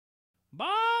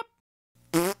Bob!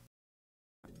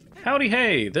 Howdy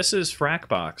hey, this is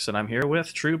Frakbox, and I'm here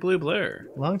with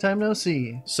TruBluBlur. Long time no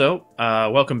see. So,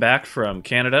 welcome back from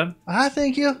Canada.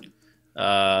 Thank you.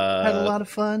 Had a lot of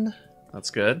fun. That's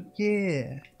good.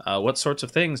 Yeah. What sorts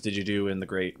of things did you do in the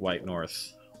Great White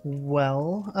North?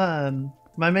 Well,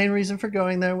 my main reason for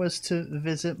going there was to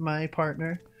visit my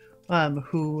partner,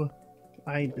 who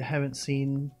I haven't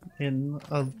seen in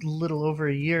a little over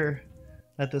a year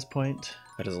at this point.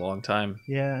 That is a long time.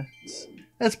 Yeah,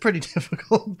 that's pretty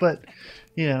difficult, but,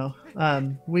 you know,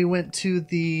 we went to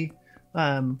the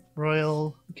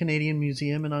Royal Canadian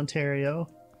Museum in Ontario,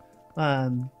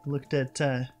 looked at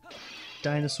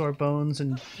dinosaur bones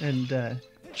and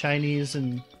Chinese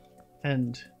and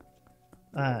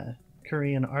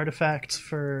Korean artifacts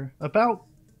for about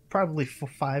probably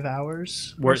 5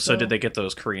 hours. So did they get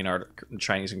those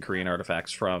Chinese and Korean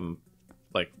artifacts from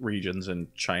like regions in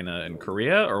China and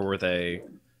Korea, or were they?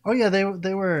 Oh yeah, they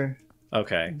were.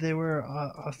 Okay. They were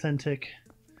authentic.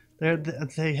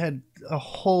 They had a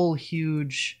whole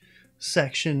huge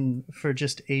section for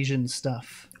just Asian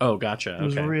stuff. Oh, gotcha. It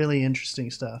was really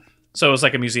interesting stuff. So it was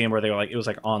like a museum where they were like, it was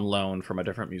like on loan from a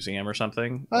different museum or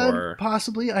something? Or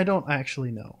possibly. I don't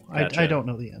actually know. Gotcha. I don't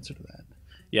know the answer to that.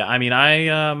 Yeah, I mean, I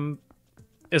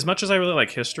as much as I really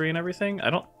like history and everything,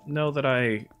 I don't know that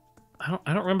I don't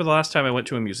remember the last time I went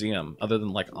to a museum other than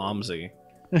like OMSI.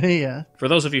 Yeah. For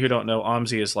those of you who don't know,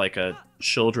 OMSI is like a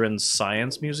children's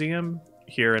science museum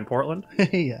here in Portland.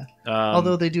 Yeah.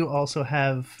 Although they do also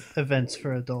have events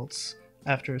for adults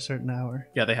after a certain hour.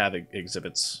 Yeah, they have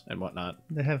exhibits and whatnot.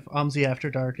 They have OMSI After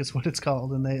Dark is what it's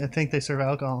called, and I think they serve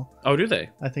alcohol. Oh, do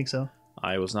they? I think so.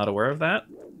 I was not aware of that.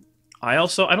 I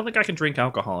don't think I can drink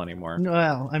alcohol anymore.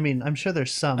 Well, I mean, I'm sure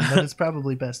there's some, but it's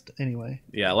probably best anyway.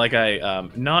 Yeah, like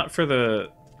not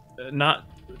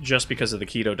just because of the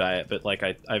keto diet, but like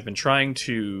I've been trying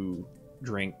to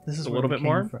drink a little bit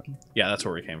more. Yeah, that's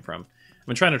where we came from. I've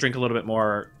been trying to drink a little bit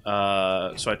more.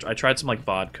 So I tried some like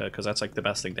vodka because that's like the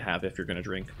best thing to have if you're going to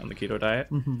drink on the keto diet.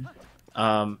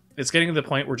 Mm-hmm. It's getting to the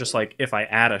point where just like if I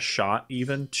add a shot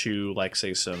even to like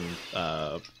say some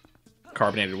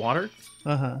carbonated water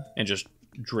and just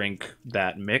drink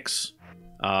that mix,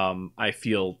 I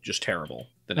feel just terrible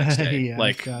the next day. Yeah,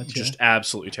 like gotcha. Just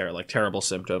absolutely terrible, like terrible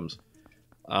symptoms.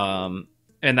 And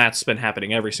that's been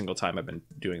happening every single time I've been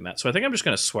doing that. So I think I'm just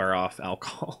going to swear off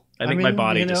alcohol. I think my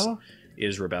body just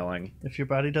is rebelling. If your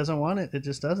body doesn't want it, it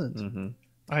just doesn't. Mm-hmm.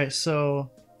 All right, so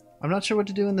I'm not sure what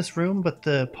to do in this room, but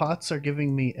the pots are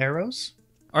giving me arrows.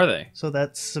 Are they? So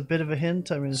that's a bit of a hint.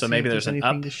 I'm going to so see maybe if there's an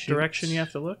up direction shoot. you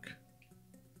have to look?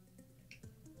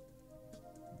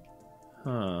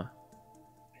 Huh. I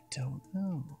don't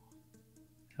know.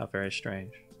 How very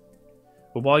strange.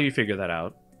 Well, while you figure that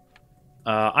out,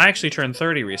 I actually turned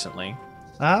 30 recently.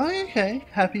 Oh, okay.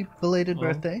 Happy belated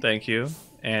birthday. Thank you.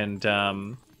 And,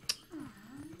 I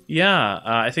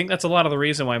think that's a lot of the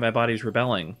reason why my body's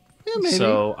rebelling. Yeah, maybe.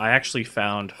 So I actually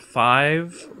found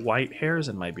 5 white hairs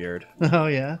in my beard. Oh,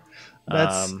 yeah.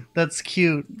 That's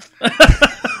cute.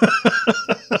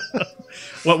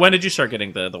 When did you start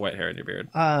getting the white hair in your beard?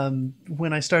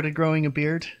 When I started growing a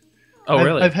beard. Oh,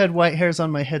 really? I've had white hairs on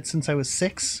my head since I was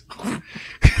 6.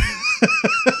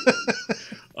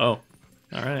 Oh,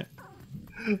 all right.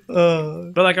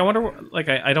 But like, I wonder, like,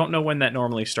 I don't know when that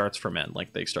normally starts for men.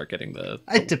 Like, they start getting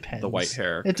it depends. The white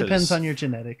hair. It depends on your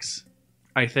genetics.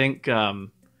 I think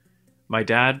my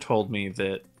dad told me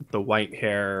that the white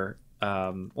hair.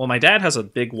 Well, my dad has a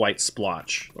big white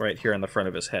splotch right here on the front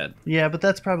of his head. Yeah, but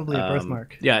that's probably a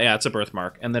birthmark. Yeah, it's a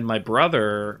birthmark. And then my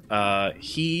brother,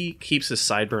 he keeps his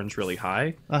sideburns really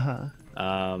high.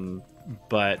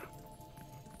 But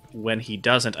when he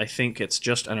doesn't, I think it's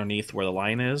just underneath where the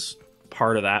line is.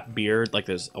 Part of that beard, like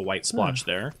there's a white splotch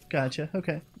there. Gotcha.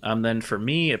 Okay. Then for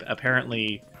me,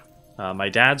 apparently, my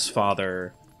dad's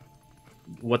father.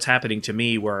 What's happening to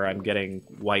me, where I'm getting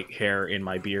white hair in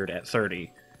my beard at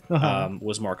 30,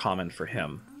 was more common for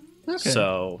him. Okay.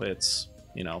 So it's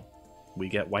we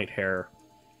get white hair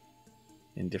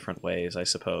in different ways, I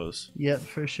suppose. Yep,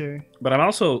 for sure. But I'm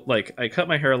also like I cut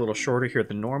my hair a little shorter here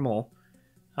than normal.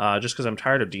 Just because I'm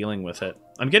tired of dealing with it.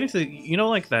 I'm getting to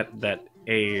like that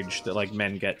age that like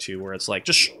men get to where it's like,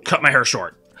 just cut my hair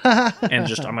short. And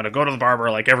just I'm going to go to the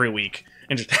barber like every week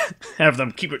and just have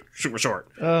them keep it super short.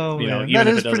 Oh, man. Even that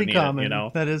is pretty common.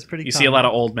 That is pretty common. You see a lot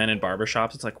of old men in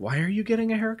barbershops. It's like, why are you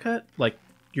getting a haircut? Like,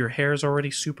 your hair's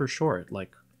already super short.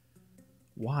 Like,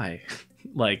 why?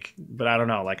 Like, but I don't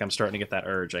know. Like, I'm starting to get that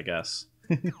urge, I guess.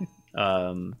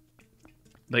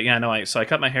 But yeah, no, so I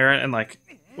cut my hair and like,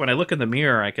 when I look in the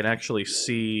mirror, I can actually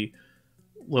see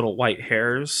little white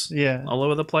hairs all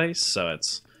over the place. So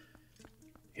it's,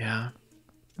 yeah,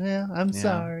 Yeah, I'm Yeah.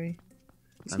 sorry.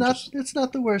 It's I'm not. just- It's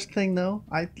not the worst thing though.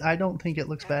 I don't think it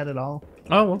looks bad at all.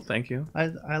 Oh well, thank you.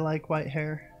 I like white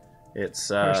hair It's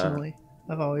personally.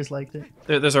 I've always liked it.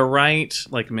 there's a right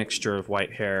like mixture of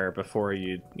white hair before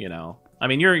you know. I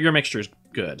mean, your mixture is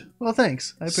good. Well,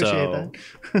 thanks. I appreciate So-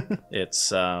 that.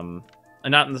 It's and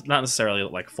not necessarily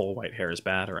like full white hair is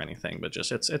bad or anything, but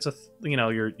just it's a you know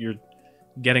you're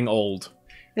getting old.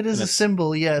 It is and a it's-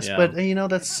 symbol, yes, yeah. but you know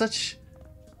that's such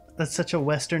a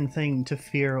Western thing to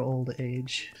fear old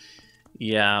age.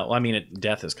 Yeah, well, I mean,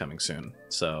 death is coming soon,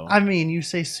 so. I mean, you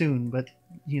say soon, but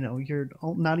you know you're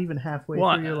not even halfway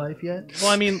Well, through your life yet.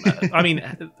 Well, I mean,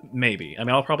 maybe. I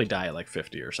mean, I'll probably die at like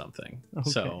 50 or something. Okay.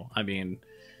 So, I mean,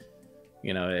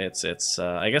 you know, it's.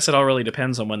 I guess it all really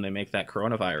depends on when they make that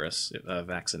coronavirus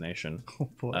vaccination Oh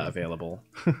boy. available,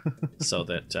 so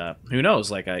that who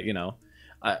knows? Like,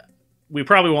 we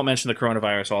probably won't mention the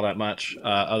coronavirus all that much,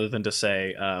 other than to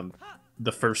say.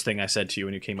 The first thing I said to you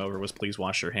when you came over was, please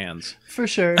wash your hands. For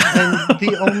sure. And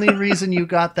the only reason you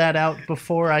got that out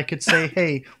before I could say,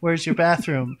 hey, where's your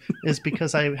bathroom, is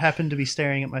because I happened to be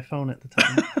staring at my phone at the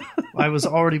time. I was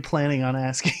already planning on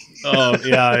asking. Oh,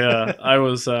 yeah. I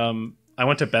was, I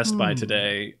went to Best Buy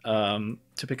today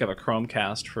to pick up a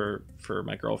Chromecast for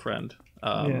my girlfriend.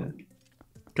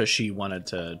 Because she wanted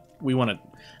to, we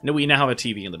now have a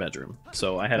TV in the bedroom.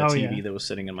 So I had a TV that was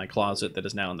sitting in my closet that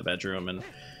is now in the bedroom, and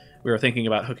we were thinking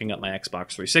about hooking up my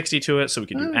Xbox 360 to it so we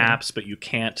could do apps, but you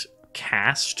can't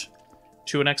cast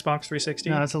to an Xbox 360.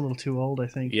 No, it's a little too old, I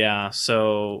think. Yeah,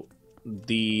 so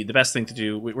the best thing to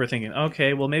do, we're thinking,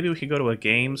 okay, well, maybe we could go to a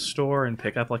game store and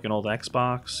pick up like an old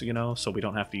Xbox, you know, so we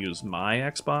don't have to use my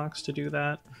Xbox to do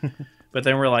that. But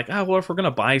then we're like, oh, well, if we're going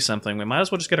to buy something, we might as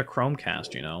well just get a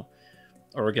Chromecast, you know,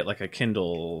 or get like a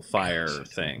Kindle Fire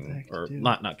thing, or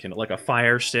not Kindle, like a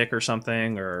Fire Stick or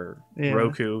something, or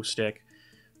Roku stick.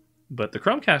 But the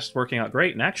Chromecast is working out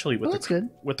great, and actually with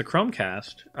with the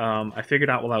Chromecast, I figured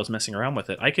out while I was messing around with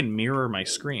it, I can mirror my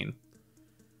screen.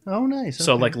 Oh, nice.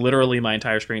 So like literally my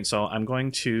entire screen. So I'm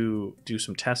going to do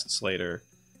some tests later.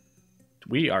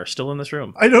 We are still in this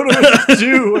room. I don't know what to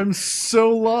do. I'm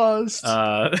so lost.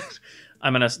 We're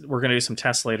gonna do some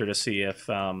tests later to see if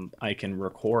I can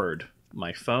record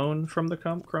my phone from the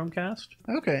Chromecast.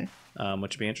 Okay.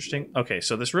 Which would be interesting. Okay,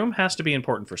 so this room has to be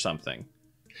important for something.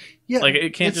 Yeah, like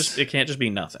it can't just be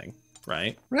nothing,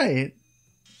 right? Right.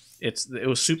 It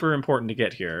was super important to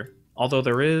get here. Although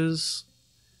there is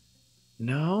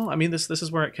no, I mean this is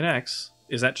where it connects.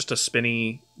 Is that just a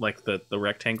spinny, like the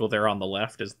rectangle there on the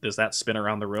left? Does that spin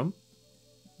around the room?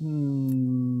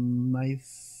 I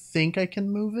think I can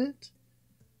move it.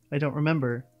 I don't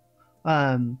remember.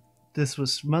 This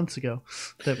was months ago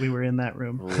that we were in that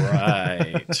room.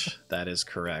 Right. That is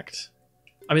correct.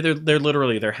 I mean,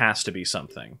 there has to be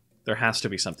something. There has to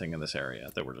be something in this area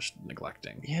that we're just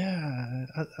neglecting. Yeah,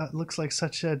 it looks like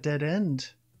such a dead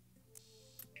end.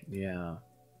 Yeah.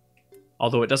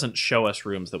 Although it doesn't show us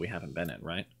rooms that we haven't been in,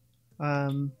 right?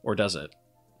 Or does it?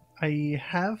 I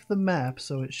have the map,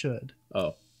 so it should.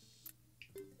 Oh.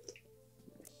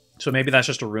 So maybe that's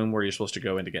just a room where you're supposed to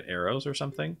go in to get arrows or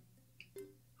something?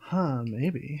 Huh,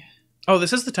 maybe. Oh,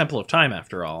 this is the Temple of Time,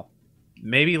 after all.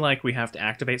 Maybe, like, we have to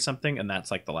activate something, and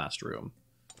that's, like, the last room.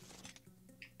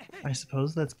 I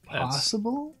suppose that's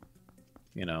possible?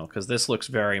 You know, because this looks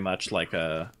very much like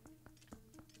a...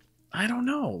 I don't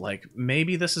know. Like,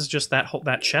 maybe this is just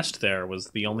that chest there was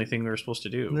the only thing we were supposed to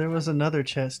do. There was another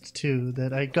chest, too,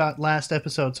 that I got last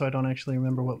episode, so I don't actually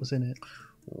remember what was in it.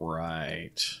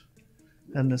 Right.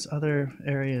 And this other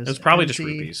area is It was probably empty. just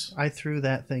rupees. I threw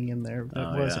that thing in there. It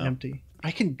was empty.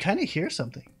 I can kind of hear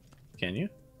something. Can you?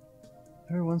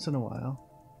 Every once in a while.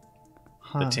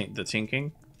 Huh. The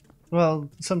tinking? Well,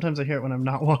 sometimes I hear it when I'm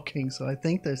not walking, so I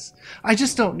think this... I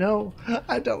just don't know.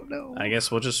 I don't know. I guess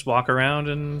we'll just walk around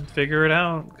and figure it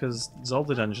out, because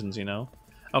Zelda dungeons, you know.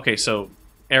 Okay, so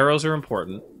arrows are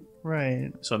important.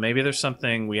 Right. So maybe there's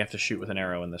something we have to shoot with an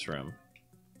arrow in this room.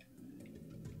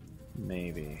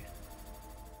 Maybe.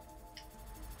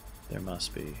 There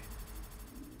must be.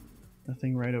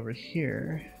 Nothing right over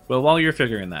here. Well, while you're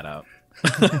figuring that out.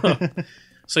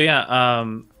 So yeah,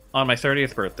 on my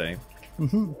 30th birthday,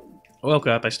 I woke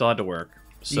up, I still had to work.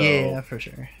 So yeah, for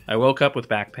sure. I woke up with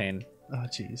back pain. Oh,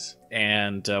 jeez.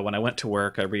 And when I went to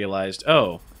work, I realized,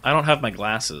 oh, I don't have my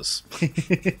glasses.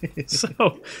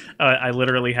 So I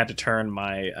literally had to turn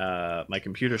my my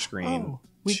computer screen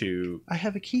to... I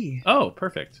have a key. Oh,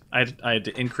 perfect. I had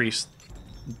to increase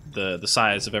the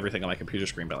size of everything on my computer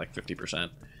screen by like 50%.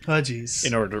 Oh, jeez.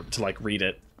 In order to like read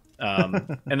it.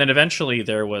 And then eventually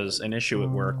there was an issue at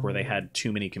work where they had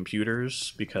too many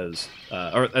computers because,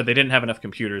 or they didn't have enough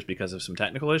computers because of some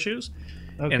technical issues.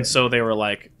 Okay. And so they were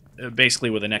like, basically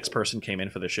when the next person came in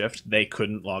for the shift, they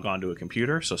couldn't log on to a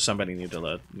computer. So somebody needed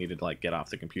to like get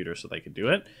off the computer so they could do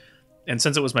it. And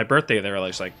since it was my birthday, they were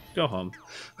like, go home.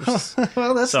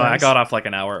 Well, that's so nice. I got off like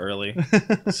an hour early.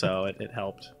 So it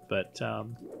helped. But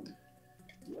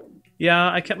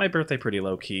yeah, I kept my birthday pretty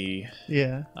low key.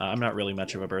 Yeah. I'm not really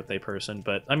much of a birthday person,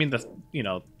 but I mean,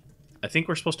 I think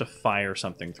we're supposed to fire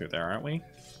something through there, aren't we?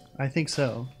 I think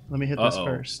so. Let me hit this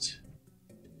first.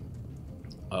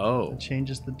 Oh. It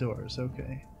changes the doors.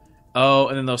 Okay. Oh,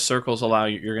 and then those circles allow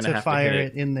you. You're gonna have fire to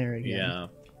hit it in there again. Yeah.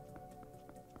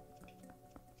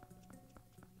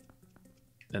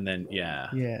 And then yeah.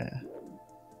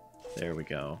 There we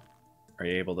go. Are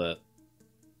you able to?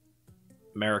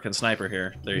 American Sniper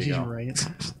here. There you go. Right.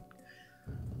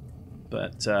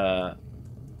 But how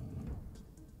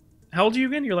old are you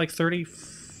again? You're like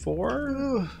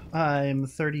 34? I'm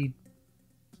 32.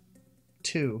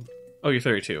 Oh, you're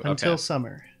 32. Okay. Until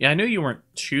summer. Yeah, I knew you weren't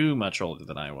too much older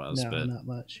than I was, No, but not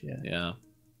much. Yeah.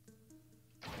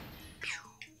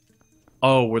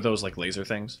 Oh, were those like laser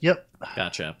things? Yep.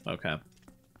 Gotcha. Okay.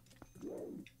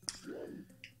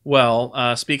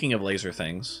 Well, speaking of laser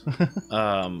things,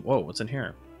 whoa, what's in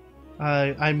here?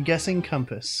 I'm guessing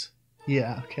compass.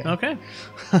 Yeah. Okay. Okay.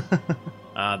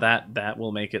 That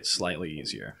will make it slightly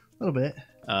easier. A little bit.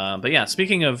 But yeah,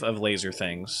 speaking of laser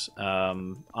things,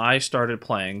 I started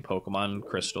playing Pokemon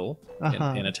Crystal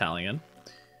in Italian,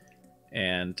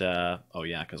 and oh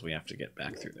yeah, because we have to get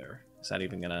back through there. Is that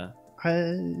even gonna?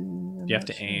 Do you have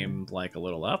to aim like a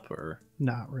little up or?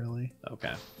 Not really.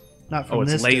 Okay. Not from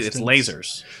this distance. It's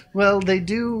lasers. Well, they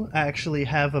do actually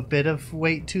have a bit of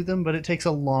weight to them, but it takes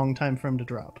a long time for them to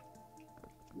drop.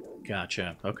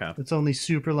 Gotcha. Okay. It's only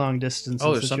super long distances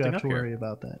there's that you something have to up worry here.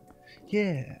 about that.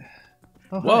 Yeah.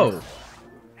 Oh, Whoa. hi.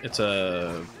 It's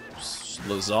a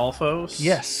Lizalfos?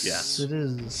 Yes, it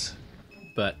is.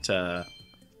 But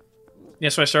yeah,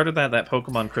 so I started that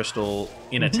Pokemon Crystal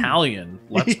in Italian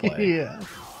Let's Play. Yeah.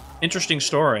 Interesting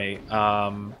story.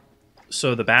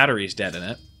 So the battery's dead in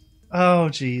it. Oh,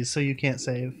 geez. So you can't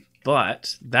save.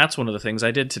 But that's one of the things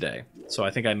I did today. So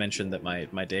I think I mentioned that my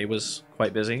day was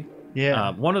quite busy.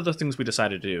 Yeah. One of the things we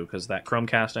decided to do, because that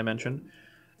Chromecast I mentioned,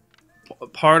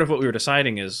 part of what we were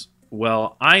deciding is,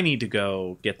 well, I need to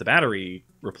go get the battery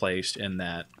replaced in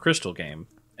that Crystal game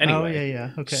anyway. Oh,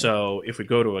 yeah. Okay. So if we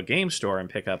go to a game store and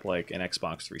pick up like an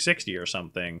Xbox 360 or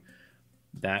something,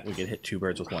 that we could hit two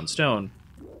birds with one stone.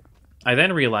 I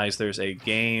then realized there's a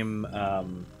game...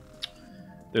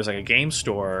 there's like a game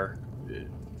store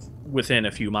within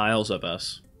a few miles of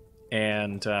us,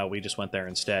 and we just went there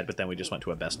instead, but then we just went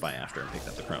to a Best Buy after and picked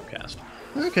up the Chromecast.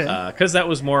 Okay. Because that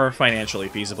was more financially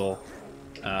feasible.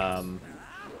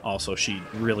 Also, she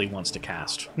really wants to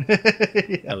cast.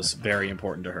 That was very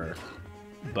important to her.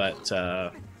 But,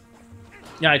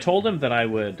 yeah, I told him that I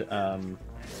would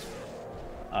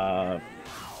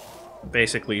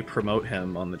basically promote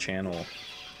him on the channel.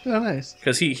 Oh, nice.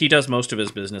 Because he does most of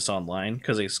his business online,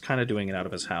 because he's kind of doing it out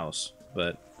of his house.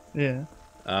 But yeah,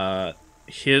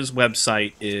 his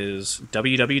website is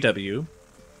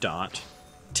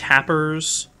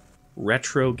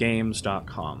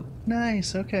www.tappersretrogames.com.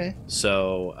 Nice. Okay.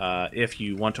 So if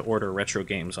you want to order retro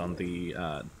games on the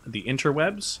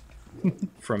interwebs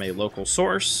from a local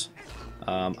source,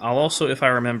 I'll also, if I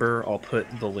remember, I'll put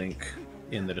the link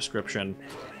in the description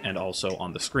and also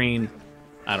on the screen.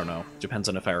 I don't know. Depends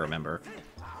on if I remember.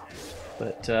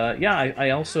 But yeah,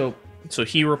 I also... So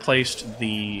he replaced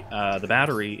the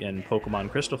battery in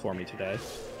Pokemon Crystal for me today.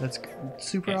 That's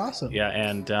super awesome. Yeah,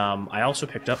 and I also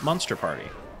picked up Monster Party,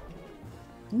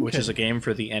 which is a game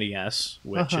for the NES,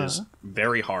 which is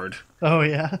very hard. Oh,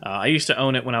 yeah? I used to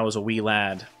own it when I was a wee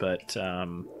lad, but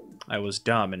I was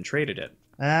dumb and traded it.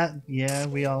 Yeah,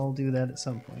 we all do that at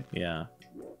some point. Yeah.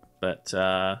 But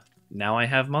now I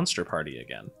have Monster Party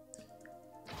again.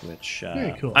 Which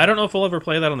very cool. I don't know if we'll ever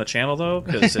play that on the channel though,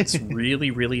 because it's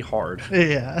really, really hard.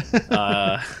 Yeah.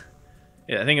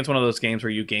 Yeah, I think it's one of those games where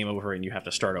you game over and you have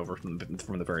to start over from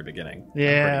the very beginning.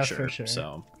 Yeah, sure. for sure.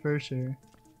 So for sure.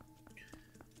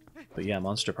 But yeah,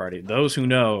 Monster Party. Those who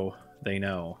know, they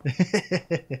know.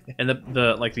 And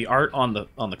the art on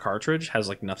the cartridge has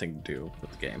like nothing to do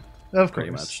with the game. Of course.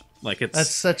 Pretty much. Like that's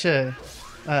such a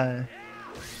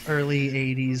early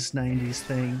 80s, 90s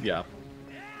thing. Yeah.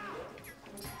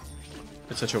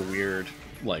 It's such a weird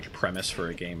like premise for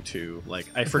a game too. Like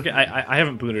I forget I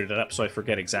haven't booted it up, so I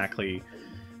forget exactly,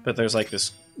 but there's like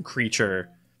this creature,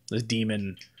 this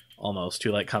demon almost,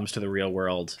 who like comes to the real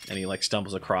world and he like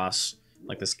stumbles across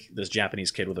like this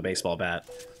Japanese kid with a baseball bat,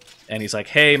 and he's like,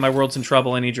 "Hey, my world's in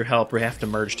trouble. I need your help. We have to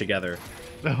merge together."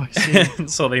 Oh, I see. And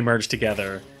so they merge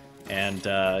together, and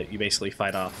you basically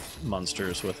fight off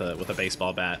monsters with a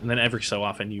baseball bat, and then every so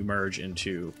often you merge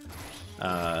into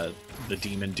the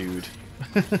demon dude,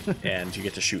 and you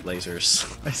get to shoot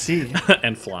lasers. I see.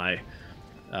 And fly.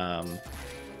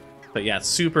 But yeah,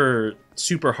 super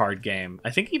hard game. I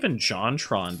think even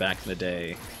JonTron back in the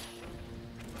day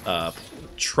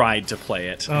tried to play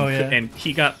it. Oh, yeah. And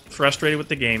he got frustrated with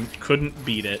the game, couldn't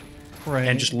beat it, Right.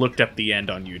 and just looked up the end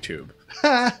on YouTube.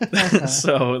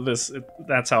 So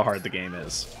that's how hard the game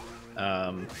is.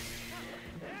 But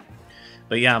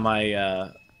yeah,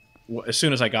 my as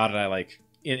soon as I got it, I like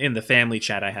in the family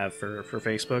chat I have for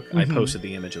Facebook, I posted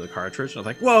the image of the cartridge, and I was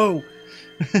like, "Whoa,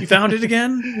 you found it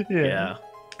again?" Yeah.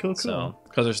 Cool. So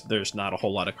because there's not a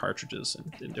whole lot of cartridges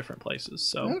in different places,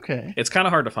 so Okay. it's kind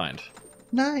of hard to find.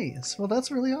 Nice. Well,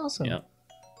 that's really awesome. Yeah.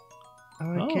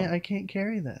 Oh, I can't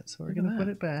carry that, so we're Look at gonna put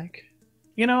that. it back.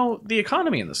 You know, the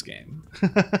economy in this game.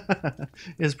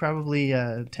 Is probably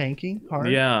tanking hard.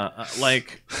 Yeah,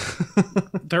 like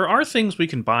there are things we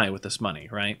can buy with this money,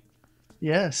 right?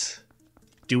 Yes.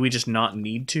 Do we just not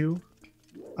need to?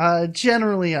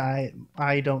 Generally,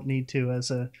 I don't need to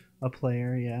as a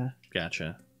player. Yeah.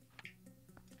 Gotcha.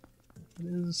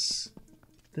 What is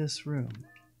this room?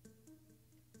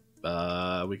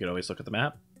 We could always look at the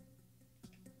map.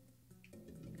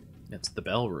 It's the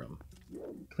bell room,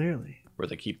 Clearly. where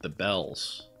they keep the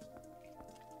bells.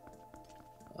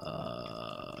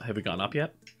 Have we gone up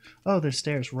yet? Oh, there's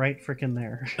stairs right freaking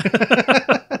there.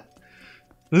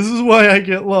 This is why I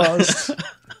get lost.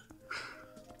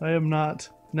 I am not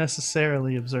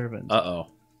necessarily observant. Uh-oh.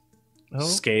 Oh,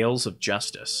 Scales of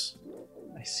Justice.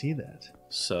 I see that.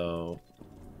 So,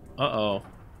 uh-oh.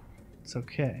 It's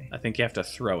okay. I think you have to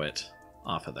throw it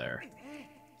off of there.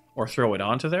 Or throw it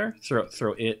onto there? Throw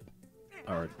it.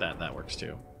 Or that works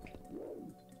too.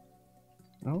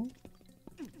 Oh,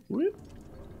 Whoop.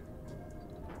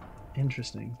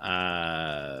 interesting.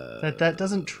 Uh, That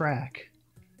doesn't track.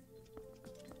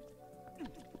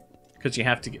 Because you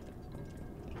have to get...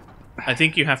 I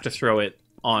think you have to throw it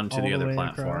onto All the the other way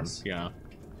platform. across? Yeah.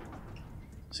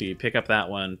 So you pick up that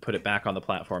one, put it back on the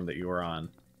platform that you were on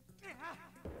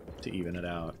to even it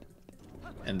out.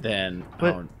 And then...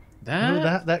 But- oh,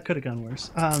 That could have gone worse.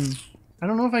 I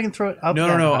don't know if I can throw it up. No.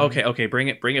 that high. Okay. Bring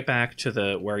it back to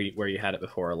the where you had it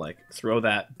before. Like throw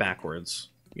that backwards,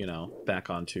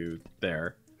 back onto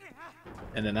there,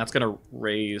 and then that's gonna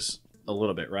raise a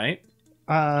little bit, right?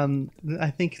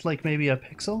 I think like maybe a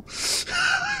pixel.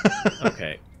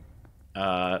 Okay.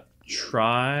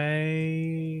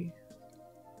 Try.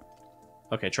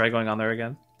 Okay, try going on there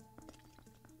again.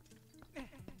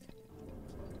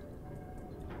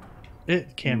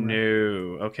 It camera.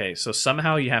 No. Okay, so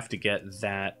somehow you have to get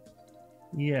that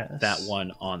Yes. that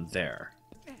one on there.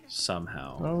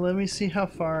 Somehow. Well, let me see how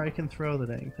far I can throw the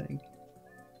dang thing.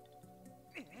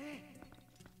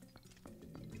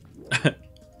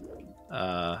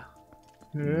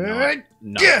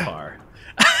 Not Yeah. far.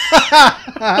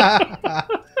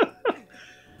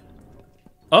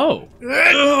 Oh.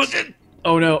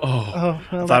 Oh no. Oh. Oh,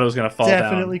 well, I thought it was gonna fall down.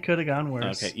 definitely could have gone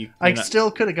worse. Okay, I still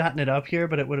could have gotten it up here,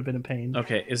 but it would have been a pain.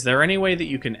 Okay, is there any way that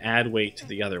you can add weight to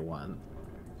the other one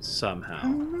somehow?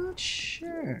 I'm not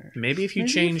sure. Maybe if you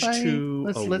Maybe change if I- to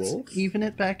let's a wolf. even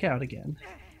it back out again,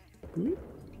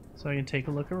 so I can take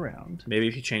a look around. Maybe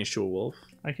if you change to a wolf.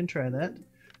 I can try that.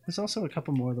 There's also a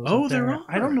couple more of those. Oh, up there there. are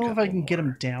I don't a know if I couple can get more.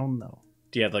 them down though.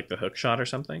 Do you have like the hook shot or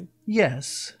something?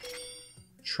 Yes.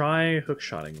 Try hook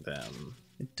shotting them.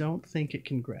 I don't think it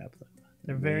can grab them.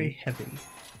 They're very heavy.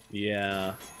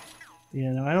 Yeah. You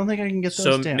know, I don't think I can get those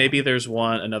So down. maybe there's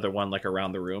another one like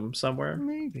around the room somewhere.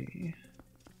 Maybe.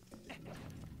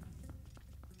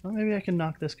 Well, maybe I can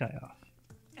knock this guy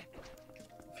off.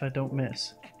 If I don't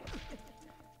miss.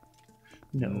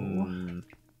 No. Mm.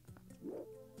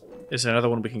 Is there another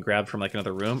one we can grab from like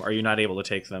another room? Are you not able to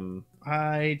take them?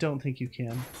 I don't think you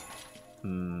can.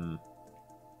 Hmm.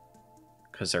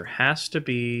 Because there has to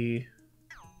be.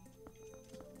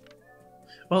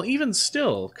 Well, even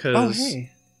still, because Oh,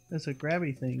 hey. There's a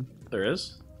grabby thing there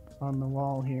is. on the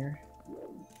wall here.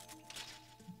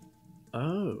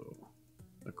 Oh,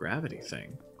 a gravity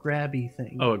thing. Grabby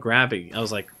thing. Oh, a grabby. I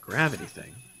was like, gravity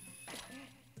thing.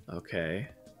 Okay.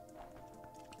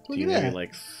 Look Do you at maybe that.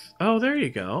 like? Oh, there you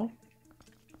go.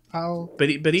 I'll But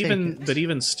even it. but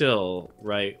even still,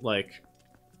 right? Like,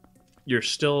 it's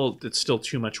still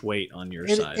too much weight on your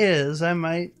It side. is. I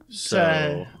might.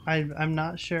 So I'm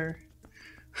not sure.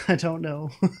 I don't know.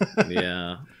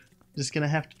 yeah, Just gonna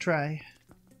have to try.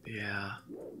 yeah.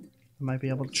 might be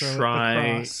able to throw Try... it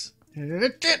across.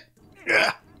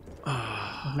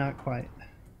 Not quite.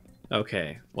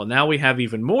 Okay. Well, now we have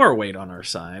even more weight on our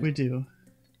side. We do.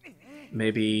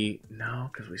 Maybe... No,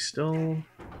 because we still...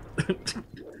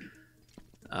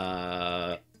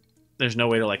 There's no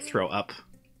way to, like, throw up,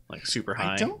 like, super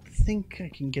high. I don't think I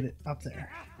can get it up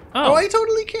there. Oh, I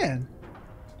totally can.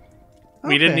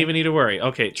 We didn't even need to worry.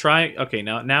 Okay, try... Okay,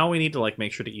 now we need to, like,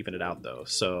 make sure to even it out, though.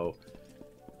 So,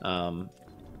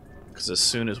 because as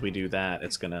soon as we do that,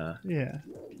 it's gonna... Yeah.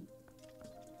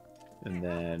 And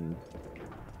then...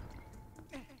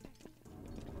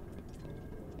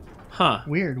 Huh.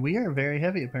 Weird. We are very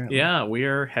heavy, apparently. Yeah, we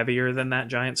are heavier than that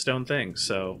giant stone thing.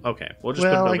 So, okay, we'll just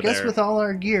put it over I guess there. with all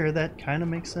our gear, that kind of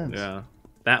makes sense. Yeah.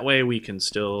 That way we can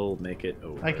still make it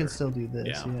over. I can still do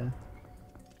this, yeah.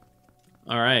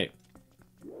 All right.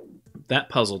 That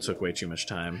puzzle took way too much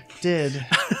time. Did.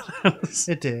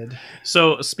 It did.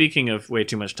 So, speaking of way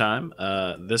too much time,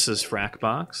 this is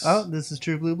Frakbox. Oh, this is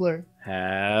TruBluBlur.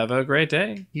 Have a great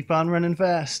day. Keep on running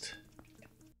fast.